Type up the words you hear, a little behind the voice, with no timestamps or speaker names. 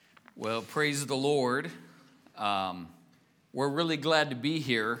Well, praise the Lord. We're really glad to be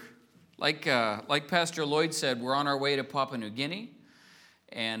here. Like Pastor Lloyd said, we're on our way to Papua New Guinea,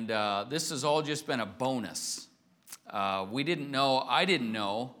 and this has all just been a bonus. I didn't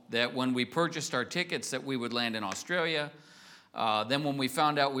know that when we purchased our tickets that we would land in Australia. Then when we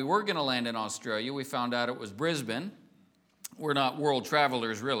found out we were going to land in Australia, we found out it was Brisbane. We're not world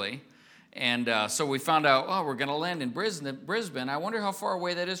travelers, really. And so we found out, we're going to land in Brisbane. I wonder how far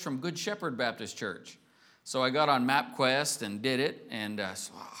away that is from Good Shepherd Baptist Church. So I got on MapQuest and did it, and it's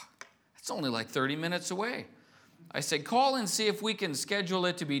only like 30 minutes away. I said, call and see if we can schedule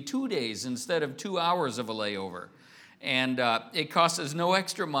it to be 2 days instead of 2 hours of a layover. And it cost us no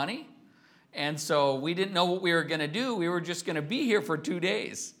extra money. And so we didn't know what we were going to do. We were just going to be here for 2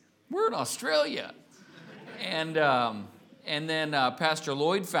 days. We're in Australia. And then Pastor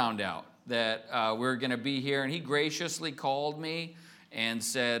Lloyd found out that we were going to be here, and he graciously called me and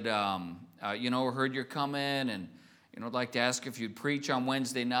said, heard you're coming, and I'd like to ask if you'd preach on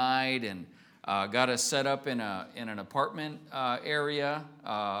Wednesday night, and got us set up in an apartment area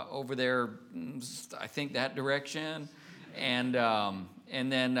over there, I think that direction, and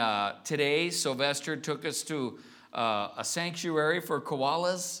then today Sylvester took us to a sanctuary for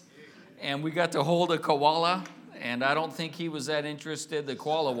koalas, and we got to hold a koala. And I don't think he was that interested. The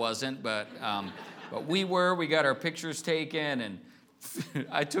koala wasn't, but we were. We got our pictures taken, and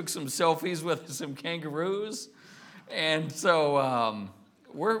I took some selfies with some kangaroos. And so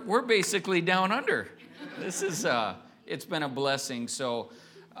we're basically down under. This is it's been a blessing. So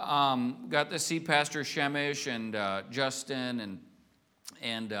got to see Pastor Shemish and Justin,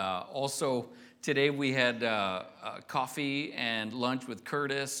 and also today we had coffee and lunch with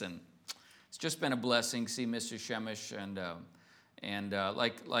Curtis, and it's just been a blessing to see Mrs. Shemish, and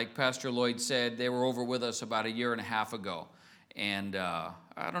like Pastor Lloyd said, they were over with us about 1.5 years ago, and I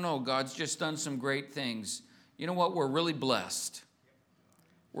don't know, God's just done some great things. You know what? We're really blessed.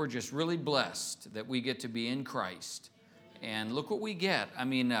 We're just really blessed that we get to be in Christ, and look what we get. I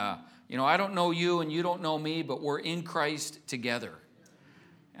mean, I don't know you and you don't know me, but we're in Christ together,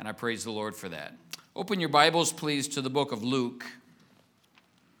 and I praise the Lord for that. Open your Bibles, please, to the book of Luke.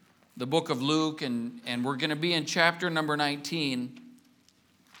 The book of Luke, and we're going to be in chapter number 19.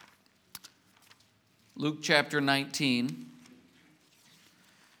 Luke chapter 19.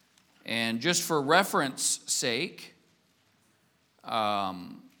 And just for reference sake,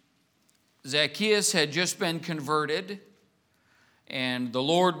 Zacchaeus had just been converted, and the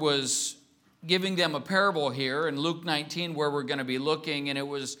Lord was giving them a parable here in Luke 19 where we're going to be looking, and it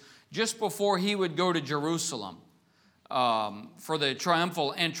was just before he would go to Jerusalem for the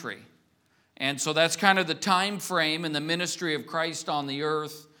triumphal entry. And so that's kind of the time frame in the ministry of Christ on the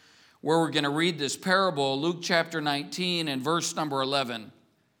earth where we're going to read this parable, Luke chapter 19 and verse number 11.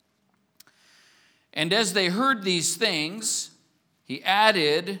 And as they heard these things, he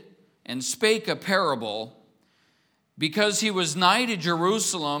added and spake a parable, because he was nigh to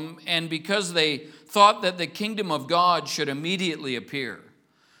Jerusalem, and because they thought that the kingdom of God should immediately appear.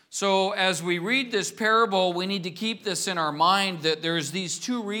 So as we read this parable, we need to keep this in our mind, that there's these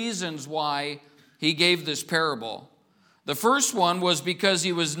two reasons why he gave this parable. The first one was because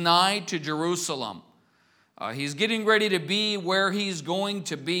he was nigh to Jerusalem. He's getting ready to be where he's going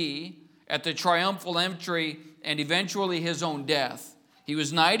to be at the triumphal entry and eventually his own death. He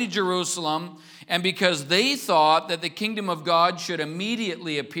was nigh to Jerusalem, and because they thought that the kingdom of God should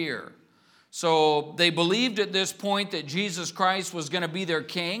immediately appear. So they believed at this point that Jesus Christ was going to be their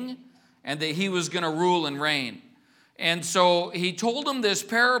king and that he was going to rule and reign. And so he told them this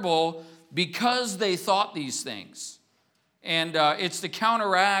parable because they thought these things. And it's to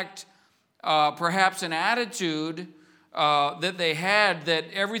counteract perhaps an attitude that they had, that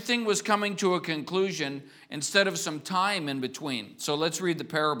everything was coming to a conclusion instead of some time in between. So let's read the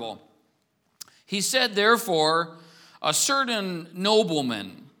parable. He said, therefore, a certain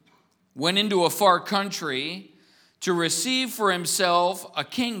nobleman went into a far country to receive for himself a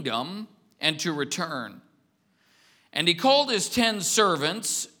kingdom and to return. And he called his 10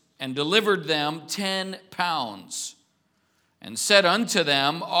 servants and delivered them 10 pounds and said unto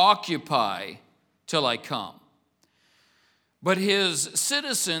them, occupy till I come. But his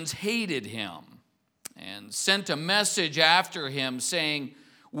citizens hated him and sent a message after him, saying,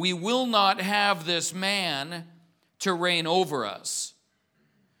 we will not have this man to reign over us.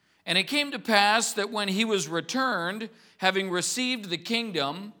 And it came to pass that when he was returned, having received the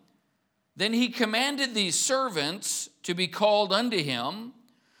kingdom, then he commanded these servants to be called unto him,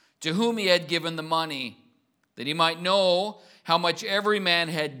 to whom he had given the money, that he might know how much every man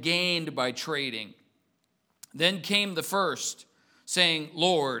had gained by trading. Then came the first, saying,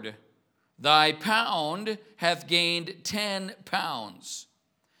 Lord, thy pound hath gained 10 pounds.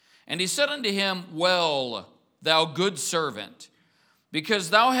 And he said unto him, Well, thou good servant, because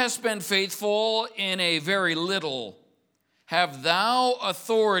thou hast been faithful in a very little, have thou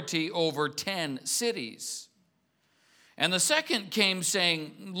authority over 10 cities. And the second came,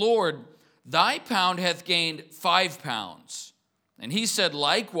 saying, Lord, thy pound hath gained 5 pounds. And he said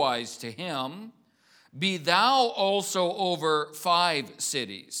likewise to him, Be thou also over 5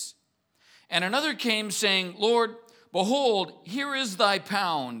 cities. And another came, saying, Lord, behold, here is thy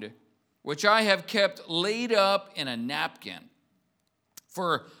pound, which I have kept laid up in a napkin.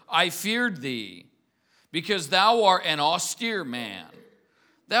 For I feared thee, because thou art an austere man.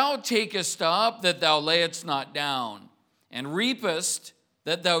 Thou takest up that thou layest not down, and reapest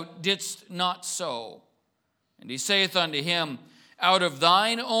that thou didst not sow. And he saith unto him, Out of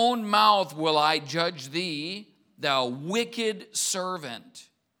thine own mouth will I judge thee, thou wicked servant.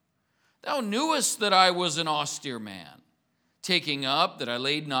 Thou knewest that I was an austere man, taking up that I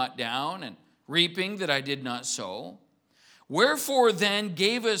laid not down, and reaping that I did not sow. Wherefore then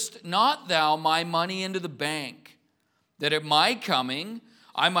gavest not thou my money into the bank, that at my coming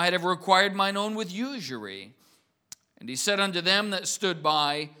I might have required mine own with usury? And he said unto them that stood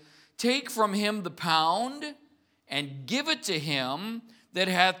by, Take from him the pound, and give it to him that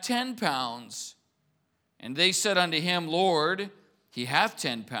hath 10 pounds. And they said unto him, Lord, he hath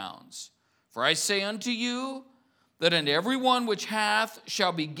 10 pounds. For I say unto you, that unto every one which hath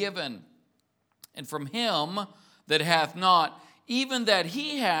shall be given, and from him that hath not, even that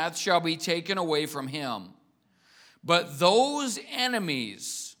he hath shall be taken away from him. But those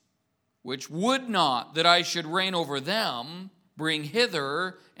enemies which would not that I should reign over them, bring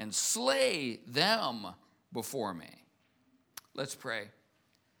hither and slay them before me. Let's pray.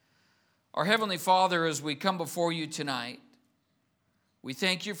 Our Heavenly Father, as we come before you tonight, we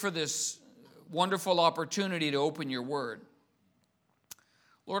thank you for this wonderful opportunity to open your word.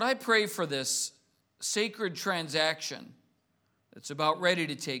 Lord, I pray for this sacred transaction that's about ready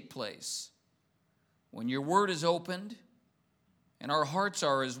to take place. When your word is opened, and our hearts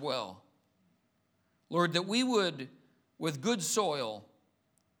are as well. Lord, that we would, with good soil,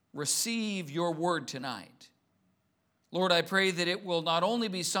 receive your word tonight. Lord, I pray that it will not only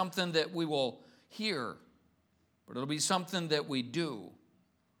be something that we will hear, but it'll be something that we do.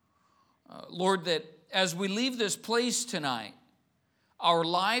 Lord, that as we leave this place tonight, our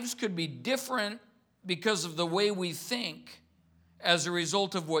lives could be different because of the way we think as a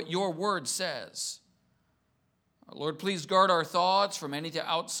result of what your word says. Lord, please guard our thoughts from any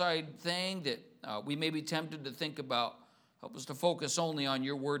outside thing that we may be tempted to think about. Help us to focus only on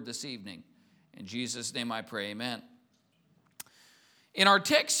your word this evening. In Jesus' name I pray, amen. In our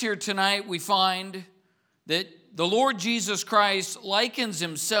text here tonight, we find that the Lord Jesus Christ likens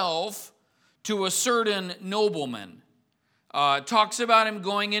himself to a certain nobleman. Talks about him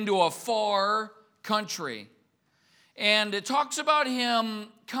going into a far country. And it talks about him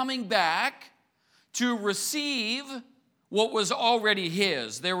coming back to receive what was already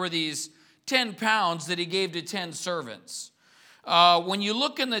his. There were these 10 pounds that he gave to 10 servants. When you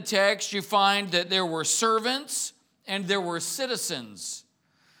look in the text, you find that there were servants and there were citizens.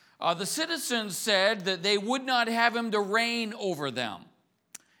 The citizens said that they would not have him to reign over them.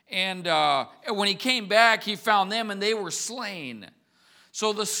 And when he came back, he found them and they were slain.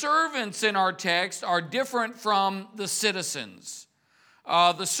 So the servants in our text are different from the citizens.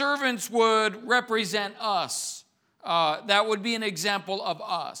 The servants would represent us. That would be an example of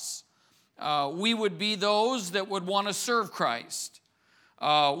us. We would be those that would want to serve Christ.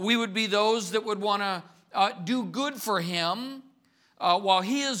 We would be those that would want to do good for him while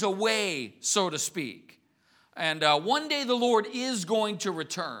he is away, so to speak. And one day the Lord is going to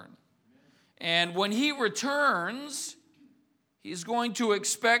return. And when he returns, he's going to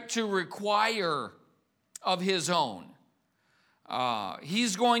expect to require of his own.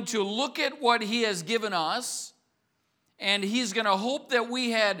 He's going to look at what he has given us, and he's going to hope that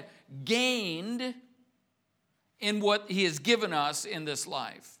we had gained in what he has given us in this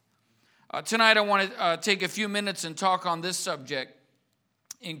life. Tonight I want to take a few minutes and talk on this subject,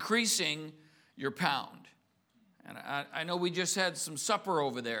 increasing your pound. And I know we just had some supper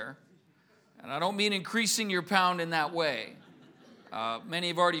over there, and I don't mean increasing your pound in that way. Many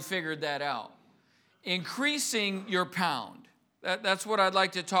have already figured that out. Increasing your pound. That's what I'd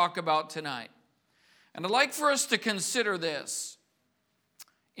like to talk about tonight. And I'd like for us to consider this.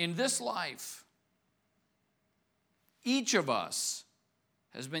 In this life, each of us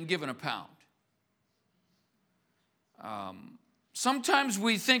has been given a pound. Sometimes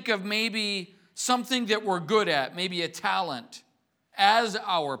we think of maybe something that we're good at, maybe a talent, as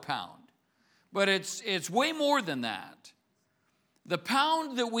our pound. but it's way more than that. The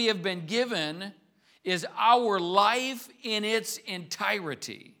pound that we have been given is our life in its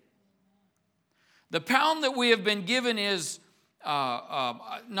entirety. The pound that we have been given is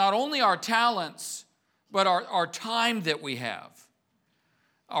not only our talents, but our time that we have,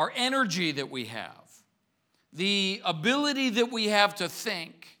 our energy that we have, the ability that we have to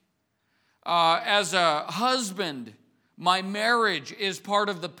think. As a husband, my marriage is part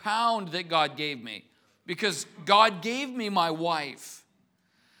of the pound that God gave me because God gave me my wife.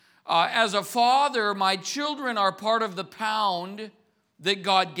 As a father, my children are part of the pound that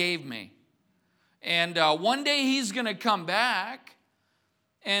God gave me. And one day he's going to come back,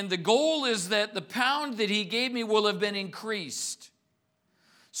 and the goal is that the pound that he gave me will have been increased.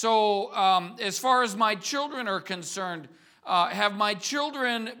 So as far as my children are concerned, have my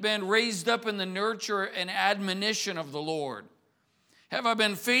children been raised up in the nurture and admonition of the Lord? Have I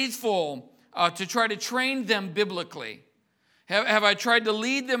been faithful to try to train them biblically? Have I tried to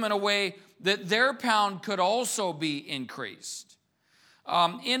lead them in a way that their pound could also be increased?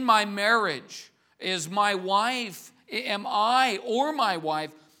 In my marriage, is my wife, am I or my wife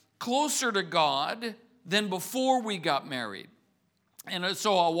closer to God than before we got married? And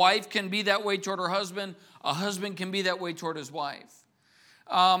so a wife can be that way toward her husband. A husband can be that way toward his wife.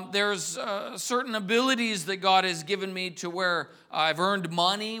 There's certain abilities that God has given me to where I've earned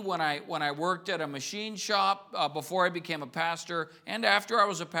money when I worked at a machine shop before I became a pastor and after I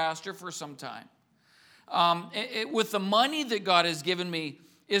was a pastor for some time. With the money that God has given me,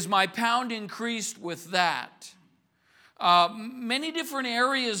 is my pound increased with that? Many different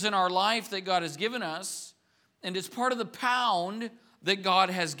areas in our life that God has given us, and it's part of the pound that God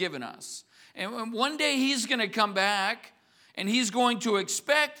has given us. And one day he's going to come back, and he's going to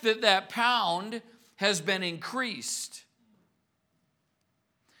expect that pound has been increased.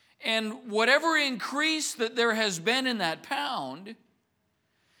 And whatever increase that there has been in that pound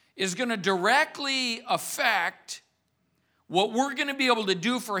is going to directly affect what we're going to be able to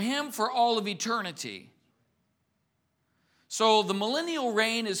do for him for all of eternity. So the millennial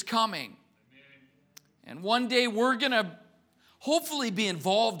reign is coming. And one day we're going to hopefully be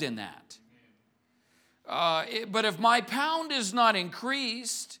involved in that. But if my pound is not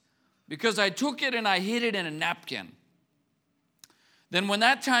increased because I took it and I hid it in a napkin, then when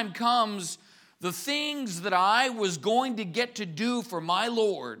that time comes, the things that I was going to get to do for my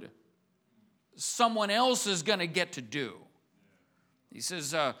Lord, someone else is going to get to do. He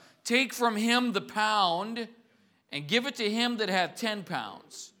says, take from him the pound and give it to him that hath 10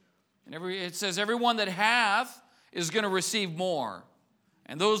 pounds. And it says, everyone that hath is going to receive more.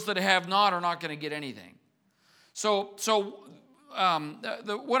 And those that have not are not going to get anything. So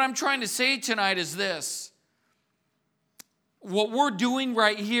what I'm trying to say tonight is this. What we're doing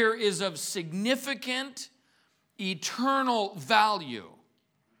right here is of significant, eternal value.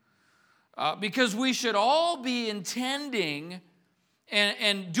 Because we should all be intending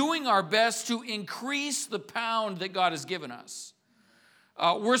and doing our best to increase the pound that God has given us.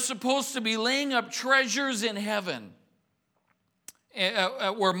 We're supposed to be laying up treasures in heaven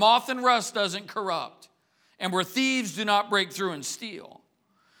where moth and rust doesn't corrupt and where thieves do not break through and steal.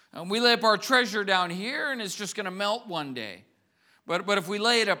 And we lay up our treasure down here and it's just going to melt one day. But if we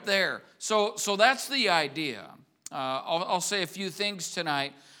lay it up there. So that's the idea. I'll say a few things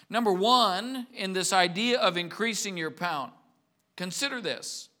tonight. Number one, in this idea of increasing your pound, consider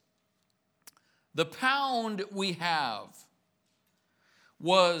this. The pound we have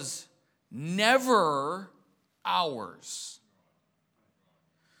was never ours.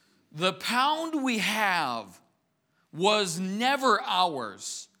 The pound we have was never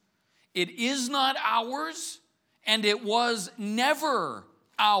ours. It is not ours, and it was never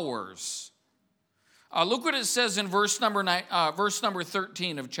ours. Look what it says in verse number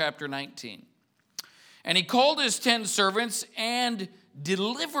 13 of chapter 19. And he called his 10 servants and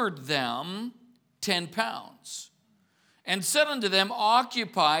delivered them 10 pounds and said unto them,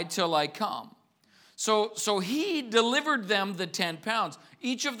 occupy till I come. So he delivered them the 10 pounds.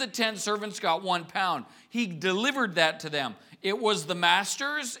 Each of the 10 servants got 1 pound. He delivered that to them. It was the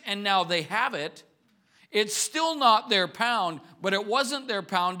master's, and now they have it. It's still not their pound, but it wasn't their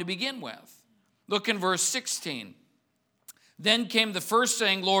pound to begin with. Look in verse 16. Then came the first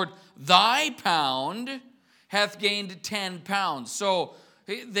saying, Lord, thy pound hath gained 10 pounds. So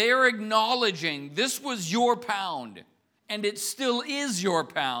they're acknowledging this was your pound, and it still is your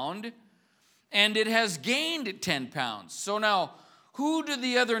pound, and it has gained 10 pounds. So now, who do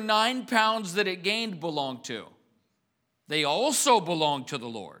the other 9 pounds that it gained belong to? They also belong to the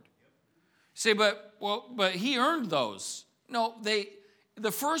Lord. Say, but he earned those. No,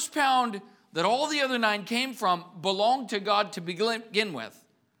 the first pound that all the other 9 came from belonged to God to begin with.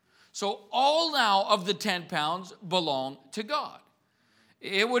 So all now of the 10 pounds belong to God.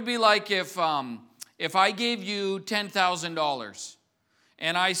 It would be like if I gave you $10,000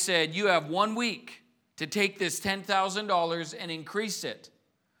 and I said, you have 1 week to take this $10,000 and increase it.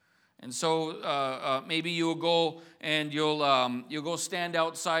 And so maybe you'll go and you'll go stand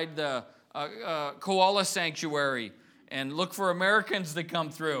outside the koala sanctuary and look for Americans to come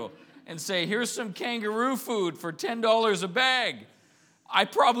through and say, here's some kangaroo food for $10 a bag. I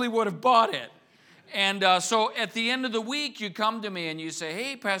probably would have bought it. And so at the end of the week, you come to me and you say,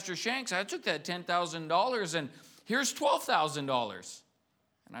 hey, Pastor Shanks, I took that $10,000 and here's $12,000.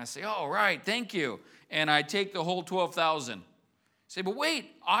 And I say, all right, thank you. And I take the whole $12,000. Say, but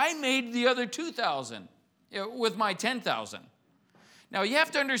wait, I made the other $2,000 with my $10,000. Now you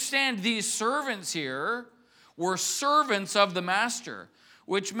have to understand these servants here were servants of the master,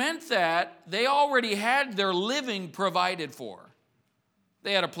 which meant that they already had their living provided for.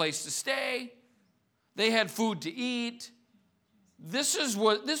 They had a place to stay. They had food to eat. This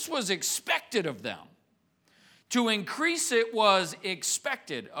was expected of them. To increase it was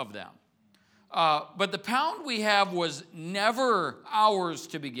expected of them. But the pound we have was never ours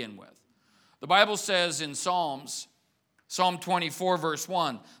to begin with. The Bible says in Psalm 24, verse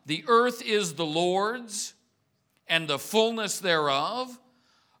 1, the earth is the Lord's and the fullness thereof,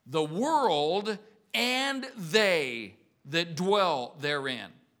 the world and they that dwell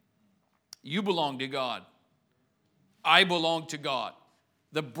therein. You belong to God. I belong to God.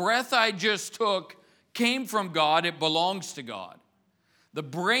 The breath I just took came from God. It belongs to God. The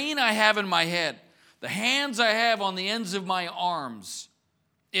brain I have in my head, the hands I have on the ends of my arms,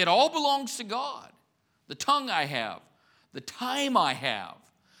 it all belongs to God. The tongue I have, the time I have,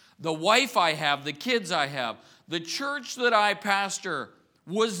 the wife I have, the kids I have, the church that I pastor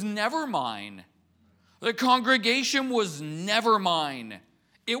was never mine. The congregation was never mine.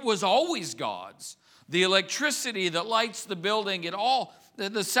 It was always God's. The electricity that lights the building, it all,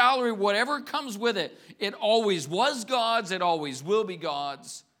 the salary, whatever comes with it, it always was God's. It always will be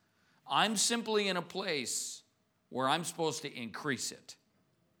God's. I'm simply in a place where I'm supposed to increase it.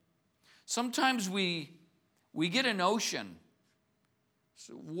 Sometimes we get a notion.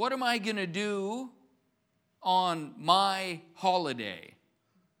 So what am I going to do on my holiday?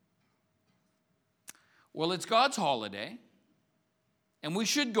 Well, it's God's holiday, and we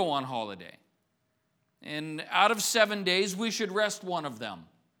should go on holiday. And out of 7 days, we should rest one of them.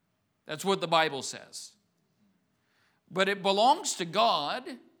 That's what the Bible says. But it belongs to God,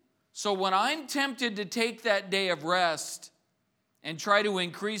 so when I'm tempted to take that day of rest and try to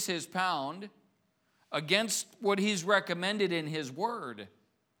increase his pound against what he's recommended in his word,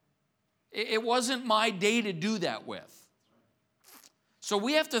 it wasn't my day to do that with. So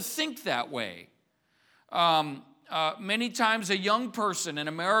we have to think that way. Many times a young person in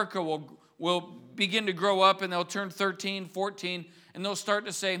America will begin to grow up and they'll turn 13, 14, and they'll start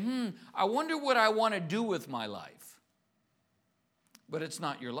to say, I wonder what I want to do with my life. But it's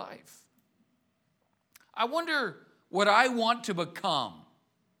not your life. I wonder what I want to become.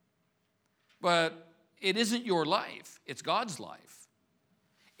 But it isn't your life. It's God's life.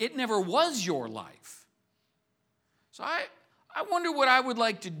 It never was your life. So I wonder what I would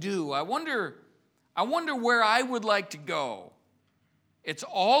like to do. I wonder where I would like to go. It's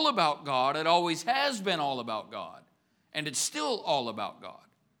all about God. It always has been all about God. And it's still all about God.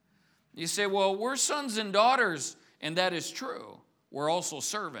 You say, well, we're sons and daughters, and that is true. We're also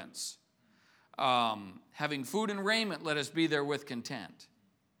servants. Having food and raiment, let us be there with content.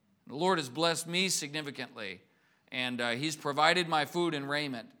 The Lord has blessed me significantly, and he's provided my food and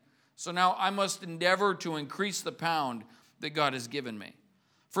raiment. So now I must endeavor to increase the pound that God has given me.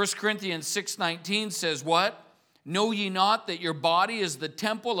 1 Corinthians 6:19 says what? Know ye not that your body is the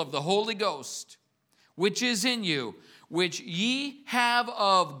temple of the Holy Ghost, which is in you, which ye have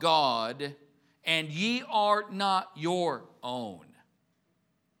of God, and ye are not your own.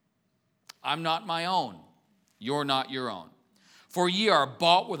 I'm not my own. You're not your own. For ye are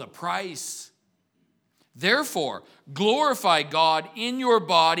bought with a price. Therefore, glorify God in your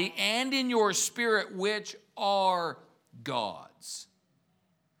body and in your spirit, which are God's.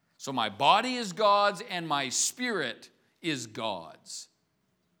 So my body is God's and my spirit is God's.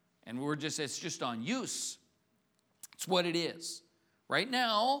 And it's just on use. It's what it is. Right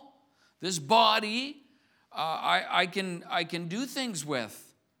now, this body, I can do things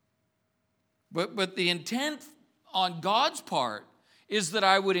with. But the intent on God's part is that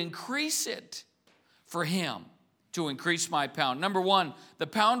I would increase it for him, to increase my pound. Number one, the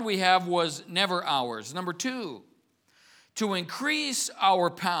pound we have was never ours. Number two, to increase our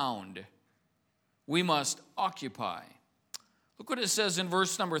pound, we must occupy. Look what it says in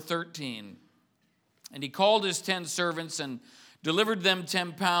verse number 13. And he called his 10 servants and delivered them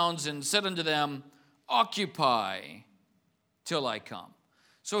 10 pounds and said unto them, occupy till I come.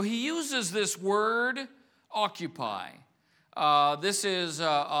 So he uses this word, occupy. This is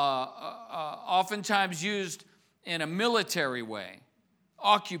oftentimes used in a military way,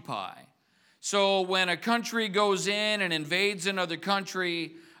 occupy. So when a country goes in and invades another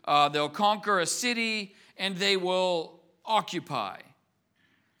country, they'll conquer a city and they will occupy.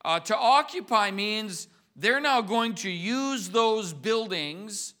 To occupy means they're now going to use those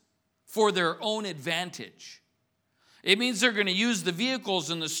buildings for their own advantage. It means they're going to use the vehicles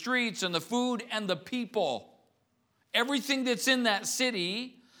and the streets and the food and the people. Everything that's in that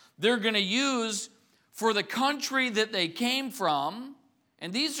city, they're going to use for the country that they came from.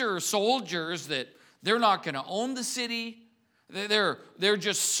 And these are soldiers that they're not going to own the city. They're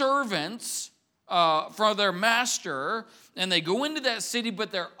just servants for their master. And they go into that city,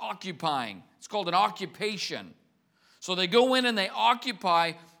 but they're occupying. It's called an occupation. So they go in and they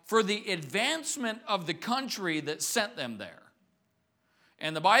occupy for the advancement of the country that sent them there.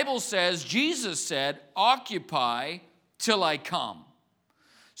 And the Bible says, Jesus said, occupy till I come.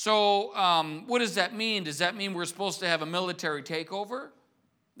 So what does that mean? Does that mean we're supposed to have a military takeover?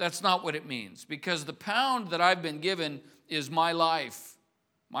 That's not what it means, because the pound that I've been given is my life,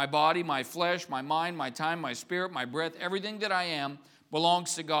 my body, my flesh, my mind, my time, my spirit, my breath, everything that I am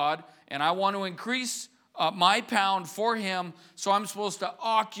belongs to God, and I want to increase my pound for him, so I'm supposed to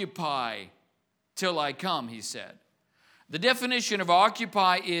occupy till I come, he said. The definition of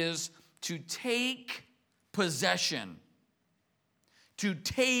occupy is to take possession. To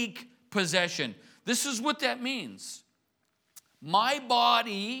take possession. This is what that means. My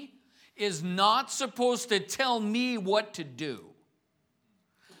body is not supposed to tell me what to do.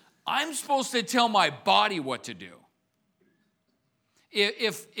 I'm supposed to tell my body what to do.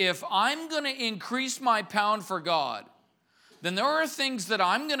 If I'm going to increase my pound for God, then there are things that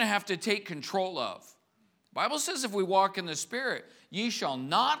I'm going to have to take control of. The Bible says if we walk in the Spirit, ye shall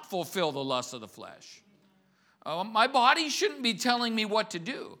not fulfill the lust of the flesh. My body shouldn't be telling me what to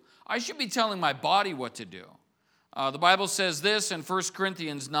do. I should be telling my body what to do. The Bible says this in 1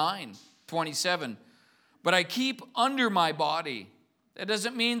 Corinthians 9:27. But I keep under my body. That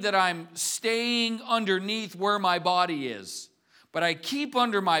doesn't mean that I'm staying underneath where my body is. But I keep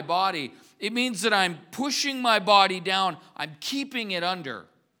under my body. It means that I'm pushing my body down. I'm keeping it under.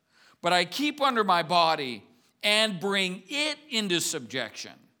 But I keep under my body and bring it into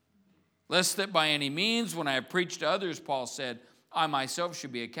subjection. Lest that by any means, when I have preached to others, Paul said, I myself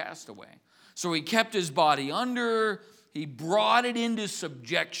should be a castaway. So he kept his body under. He brought it into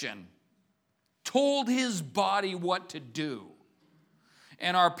subjection. Told his body what to do.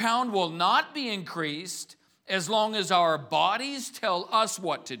 And our pound will not be increased as long as our bodies tell us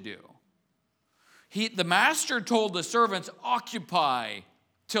what to do. The master told the servants, occupy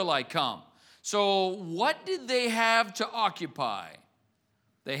till I come. So what did they have to occupy?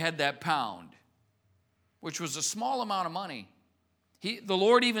 They had that pound, which was a small amount of money. The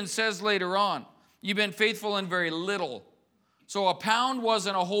Lord even says later on, you've been faithful in very little. So a pound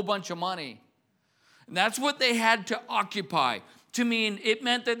wasn't a whole bunch of money. And that's what they had to occupy. It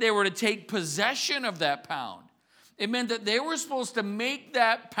meant that they were to take possession of that pound. It meant that they were supposed to make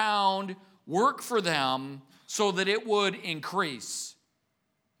that pound work for them so that it would increase.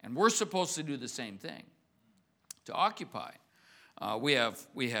 And we're supposed to do the same thing, to occupy. We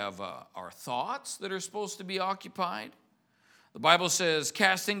have our thoughts that are supposed to be occupied. The Bible says,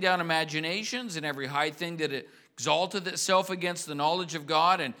 casting down imaginations and every high thing that exalteth itself against the knowledge of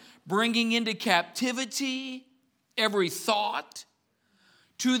God, and bringing into captivity every thought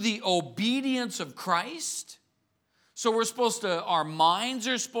to the obedience of Christ. So our minds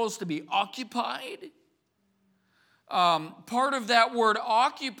are supposed to be occupied. Part of that word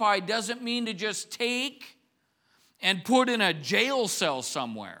occupy doesn't mean to just take and put in a jail cell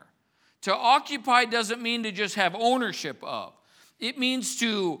somewhere. To occupy doesn't mean to just have ownership of. It means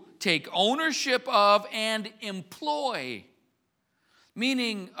to take ownership of and employ.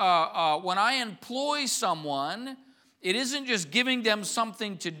 Meaning, when I employ someone, it isn't just giving them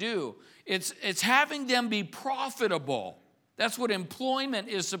something to do. It's having them be profitable. That's what employment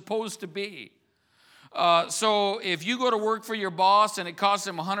is supposed to be. So if you go to work for your boss and it costs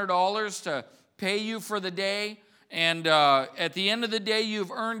him $100 to pay you for the day, and at the end of the day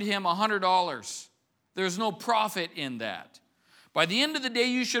you've earned him $100, there's no profit in that. By the end of the day,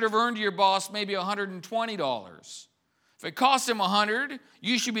 you should have earned your boss maybe $120. If it costs him $100,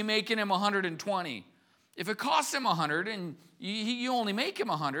 you should be making him $120. If it costs him $100 and You only make him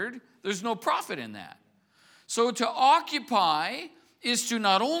 100. There's no profit in that. So to occupy is to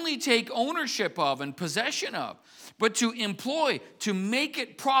not only take ownership of and possession of, but to employ, to make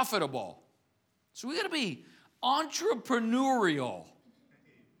it profitable. So we got to be entrepreneurial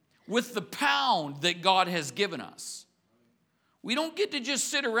with the pound that God has given us. We don't get to just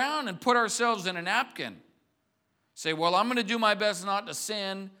sit around and put ourselves in a napkin. Say, well, I'm going to do my best not to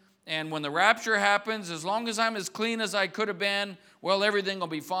sin, and when the rapture happens, as long as I'm as clean as I could have been, well, everything will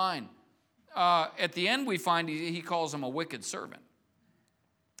be fine. At the end, we find he calls him a wicked servant.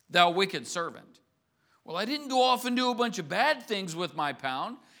 Thou wicked servant. Well, I didn't go off and do a bunch of bad things with my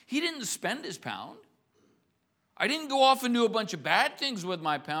pound. He didn't spend his pound. I didn't go off and do a bunch of bad things with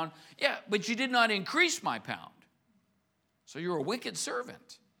my pound. Yeah, but you did not increase my pound. So you're a wicked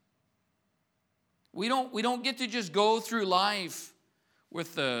servant. We don't get to just go through life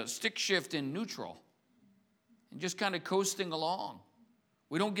with the stick shift in neutral and just kind of coasting along.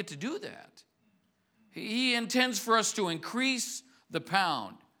 We don't get to do that. He intends for us to increase the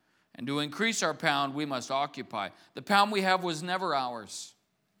pound. And to increase our pound, we must occupy. The pound we have was never ours.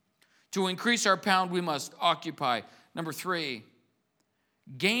 To increase our pound, we must occupy. Number 3,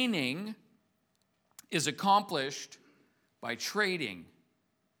 gaining is accomplished by trading.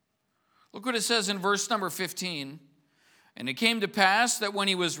 Look what it says in verse number 15. And it came to pass that when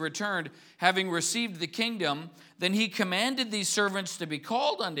he was returned, having received the kingdom, then he commanded these servants to be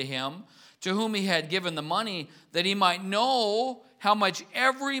called unto him, to whom he had given the money, that he might know how much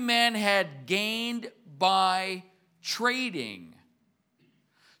every man had gained by trading.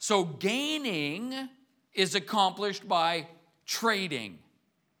 So gaining is accomplished by trading.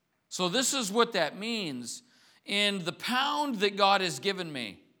 So this is what that means. In the pound that God has given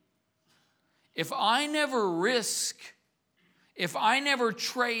me, if I never risk, if I never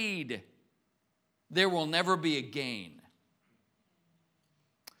trade, there will never be a gain.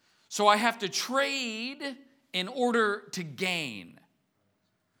 So I have to trade in order to gain.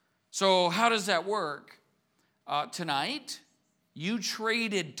 So how does that work? Tonight, you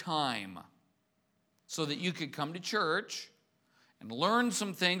traded time so that you could come to church and learn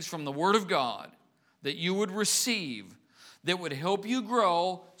some things from the Word of God that you would receive that would help you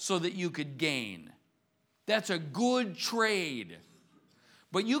grow so that you could gain. That's a good trade.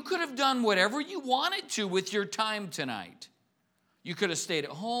 But you could have done whatever you wanted to with your time tonight. You could have stayed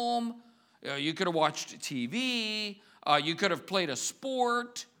at home. You could have watched TV. You could have played a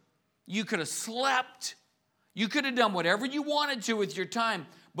sport. You could have slept. You could have done whatever you wanted to with your time,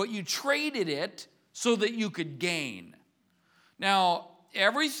 but you traded it so that you could gain. Now,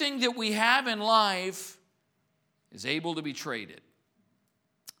 everything that we have in life is able to be traded.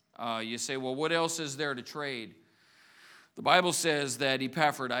 You say, well, what else is there to trade? The Bible says that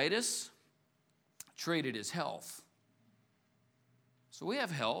Epaphroditus traded his health. So we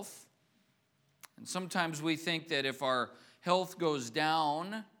have health. And sometimes we think that if our health goes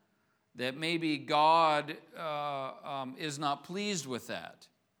down, that maybe God is not pleased with that.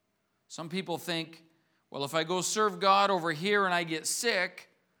 Some people think, well, if I go serve God over here and I get sick,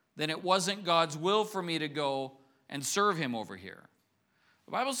 then it wasn't God's will for me to go and serve him over here.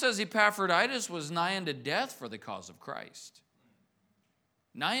 The Bible says Epaphroditus was nigh unto death for the cause of Christ.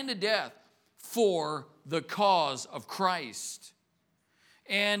 Nigh unto death for the cause of Christ.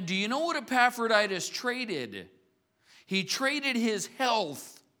 And do you know what Epaphroditus traded? He traded his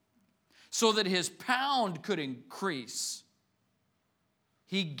health so that his pound could increase.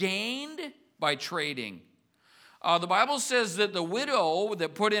 He gained by trading. The Bible says that the widow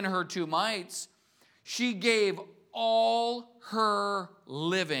that put in her 2 mites, she gave all her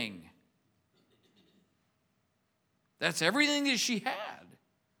living. That's everything that she had.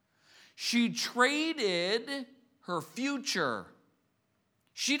 She traded her future.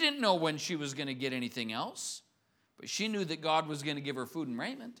 She didn't know when she was going to get anything else, but she knew that God was going to give her food and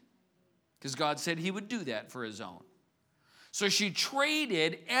raiment because God said he would do that for his own. So she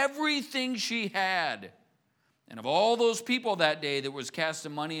traded everything she had. And of all those people that day that was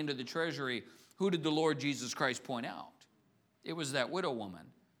casting money into the treasury, who did the Lord Jesus Christ point out? It was that widow woman.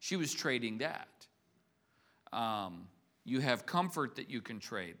 She was trading that. You have comfort that you can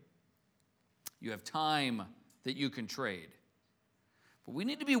trade. You have time that you can trade. But we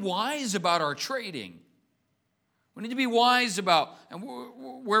need to be wise about our trading. We need to be wise about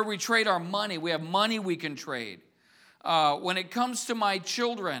where we trade our money. We have money we can trade. When it comes to my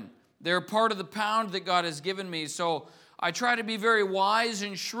children, they're part of the pound that God has given me. So I try to be very wise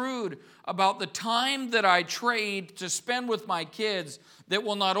and shrewd about the time that I trade to spend with my kids that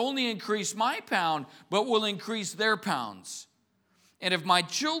will not only increase my pound, but will increase their pounds. And if my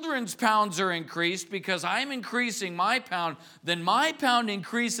children's pounds are increased because I'm increasing my pound, then my pound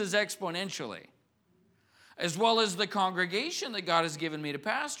increases exponentially, as well as the congregation that God has given me to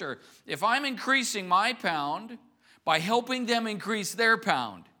pastor. If I'm increasing my pound by helping them increase their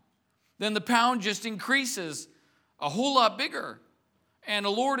pound, then the pound just increases a whole lot bigger. And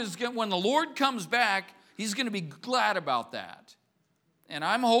when the Lord comes back, he's going to be glad about that. And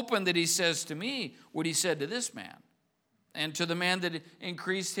I'm hoping that he says to me what he said to this man and to the man that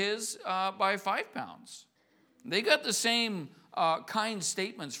increased his by 5 pounds. They got the same kind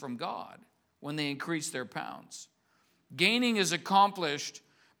statements from God when they increase their pounds. Gaining is accomplished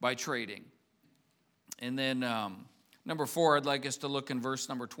by trading. And then number 4, I'd like us to look in verse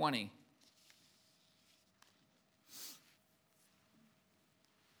number 20.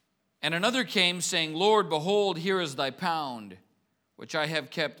 And another came, saying, Lord, behold, here is thy pound, which I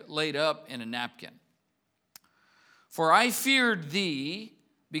have kept laid up in a napkin. For I feared thee,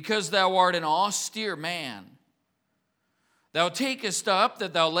 because thou art an austere man. Thou takest up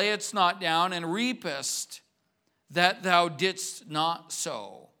that thou layest not down, and reapest that thou didst not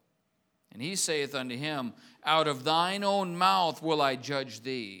sow. And he saith unto him, Out of thine own mouth will I judge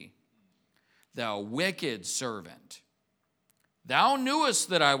thee, thou wicked servant. Thou knewest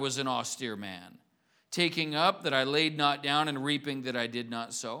that I was an austere man, taking up that I laid not down, and reaping that I did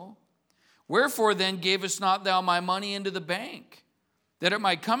not sow. Wherefore then gavest not thou my money into the bank, that at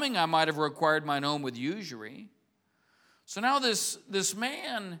my coming I might have required mine own with usury? So now this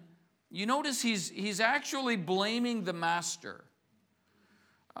man, you notice he's actually blaming the master.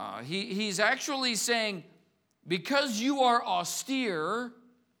 He's actually saying, because you are austere,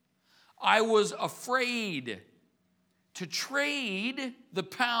 I was afraid to trade the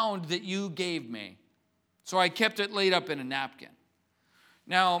pound that you gave me. So I kept it laid up in a napkin.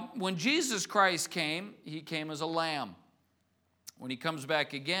 Now, when Jesus Christ came, he came as a lamb. When he comes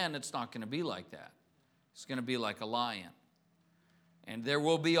back again, it's not going to be like that. It's going to be like a lion. And there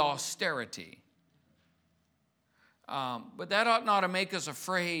will be austerity. But that ought not to make us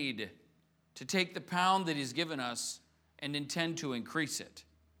afraid to take the pound that he's given us and intend to increase it.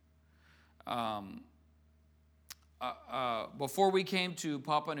 Before we came to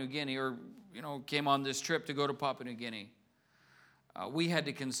Papua New Guinea, or came on this trip to go to Papua New Guinea, we had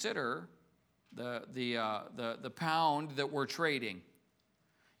to consider the pound that we're trading.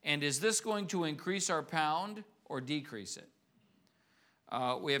 And is this going to increase our pound or decrease it?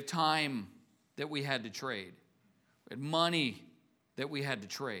 We have time that we had to trade. We had money that we had to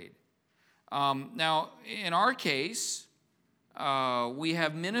trade. Now, in our case, we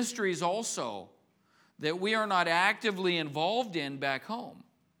have ministries also that we are not actively involved in back home,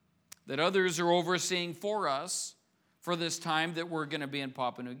 that others are overseeing for us for this time that we're going to be in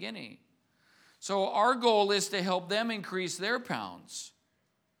Papua New Guinea. So our goal is to help them increase their pounds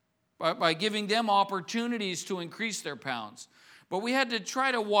by giving them opportunities to increase their pounds. But we had to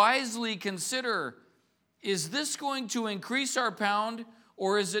try to wisely consider, is this going to increase our pound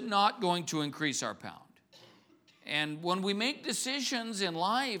or is it not going to increase our pound? And when we make decisions in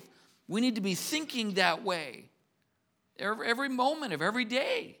life, we need to be thinking that way every moment of every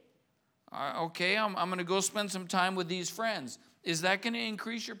day. Okay, I'm going to go spend some time with these friends. Is that going to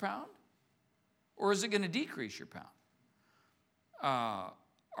increase your pound? Or is it going to decrease your pound?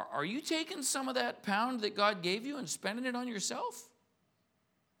 Are you taking some of that pound that God gave you and spending it on yourself?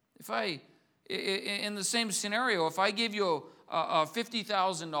 In the same scenario, if I give you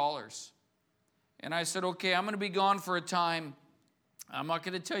 $50,000 and I said, okay, I'm going to be gone for a time. I'm not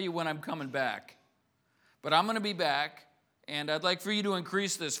going to tell you when I'm coming back, but I'm going to be back, and I'd like for you to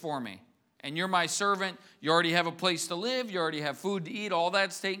increase this for me. And you're my servant. You already have a place to live. You already have food to eat. All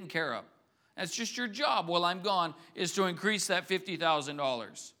that's taken care of. That's just your job while I'm gone, is to increase that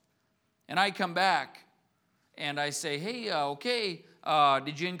 $50,000. And I come back, and I say, hey, okay,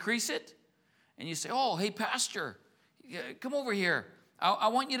 did you increase it? And you say, oh, hey, Pastor, come over here. I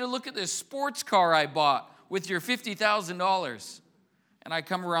want you to look at this sports car I bought with your $50,000. And I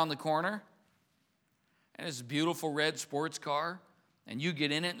come around the corner, and it's a beautiful red sports car, and you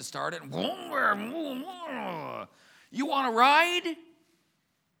get in it and start it. You want to ride?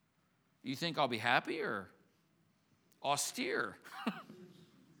 You think I'll be happy or austere?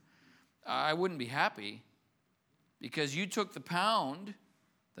 I wouldn't be happy, because you took the pound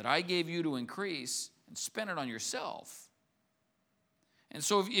that I gave you to increase and spent it on yourself. And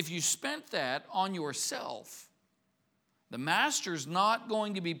so if you spent that on yourself, the master's not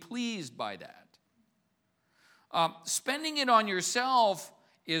going to be pleased by that. Spending it on yourself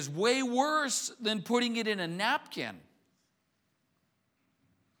is way worse than putting it in a napkin.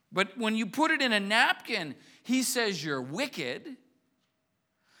 But when you put it in a napkin, he says you're wicked,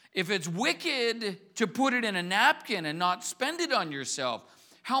 If it's wicked to put it in a napkin and not spend it on yourself,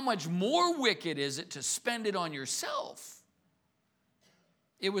 how much more wicked is it to spend it on yourself?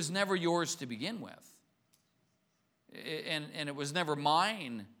 It was never yours to begin with. And it was never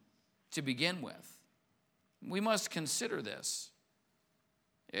mine to begin with. We must consider this.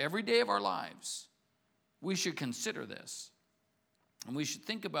 Every day of our lives, we should consider this. And we should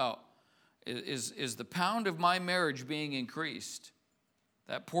think about, is the pound of my marriage being increased?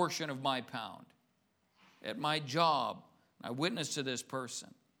 That portion of my pound. At my job, I witnessed to this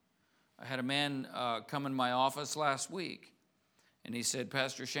person. I had a man come in my office last week. And he said,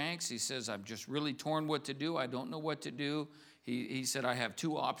 Pastor Shanks, he says, I'm just really torn what to do. I don't know what to do. He said, I have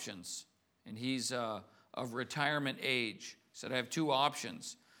two options. And he's of retirement age. He said, I have two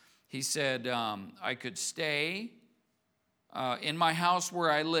options. He said, I could stay in my house where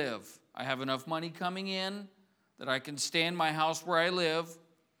I live. I have enough money coming in that I can stay in my house where I live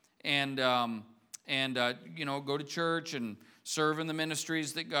and go to church and serve in the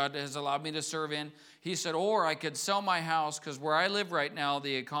ministries that God has allowed me to serve in. He said, or I could sell my house because where I live right now,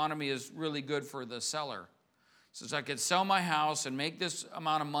 the economy is really good for the seller. He says, I could sell my house and make this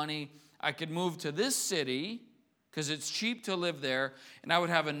amount of money. I could move to this city because it's cheap to live there, and I would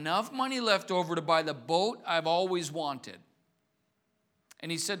have enough money left over to buy the boat I've always wanted.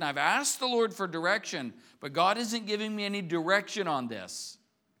 And he said, and I've asked the Lord for direction, but God isn't giving me any direction on this.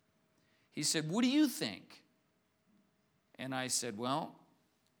 He said, what do you think? And I said, well,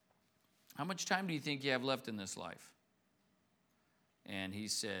 how much time do you think you have left in this life? And he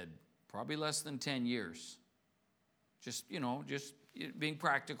said, probably less than 10 years. Just being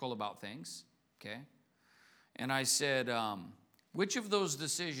practical about things, okay? And I said, which of those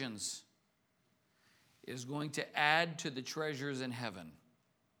decisions is going to add to the treasures in heaven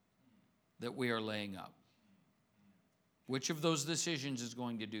that we are laying up? Which of those decisions is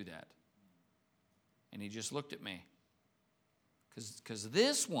going to do that? And he just looked at me. Because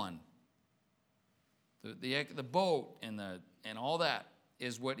this one, the boat and all that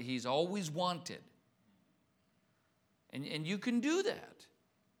is what he's always wanted. And you can do that.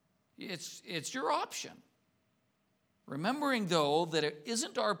 It's your option. Remembering, though, that it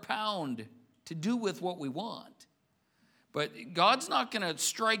isn't our pound to do with what we want. But God's not going to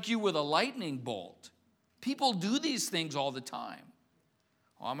strike you with a lightning bolt. People do these things all the time.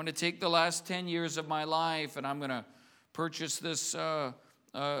 Oh, I'm going to take the last 10 years of my life and I'm going to purchase this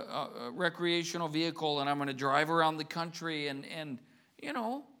recreational vehicle and I'm going to drive around the country and.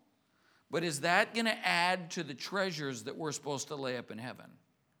 But is that going to add to the treasures that we're supposed to lay up in heaven?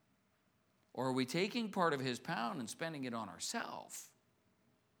 Or are we taking part of his pound and spending it on ourselves?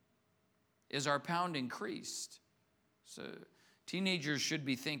 Is our pound increased? So teenagers should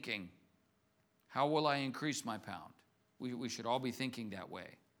be thinking, how will I increase my pound? We should all be thinking that way.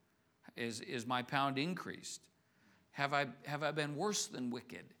 Is my pound increased? Have I been worse than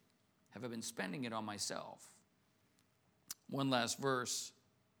wicked? Have I been spending it on myself? One last verse.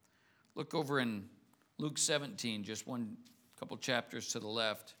 Look over in Luke 17, just couple chapters to the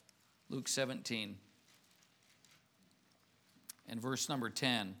left. Luke 17 and verse number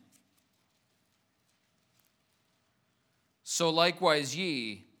 10. So likewise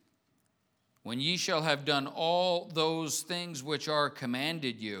ye, when ye shall have done all those things which are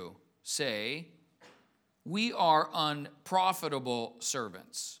commanded you, say, we are unprofitable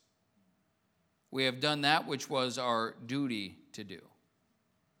servants. We have done that which was our duty to do.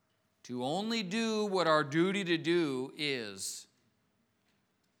 To only do what our duty to do is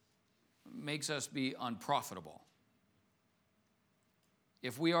makes us be unprofitable.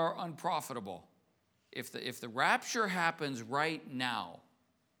 If we are unprofitable, if the rapture happens right now,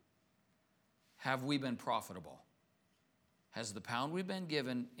 have we been profitable? Has the pound we've been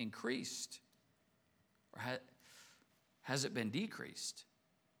given increased? Or has it been decreased?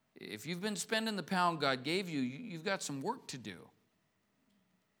 If you've been spending the pound God gave you, you've got some work to do.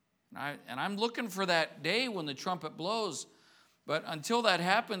 And I'm looking for that day when the trumpet blows. But until that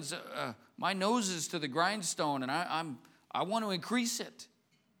happens, my nose is to the grindstone, and I want to increase it.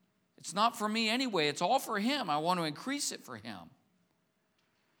 It's not for me anyway. It's all for him. I want to increase it for him.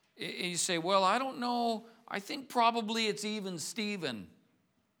 You say, well, I don't know. I think probably it's even Stephen.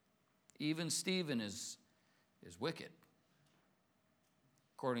 Even Stephen is wicked,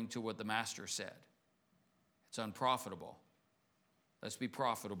 according to what the master said. It's unprofitable. Let's be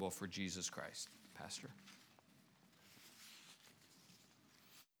profitable for Jesus Christ. Pastor.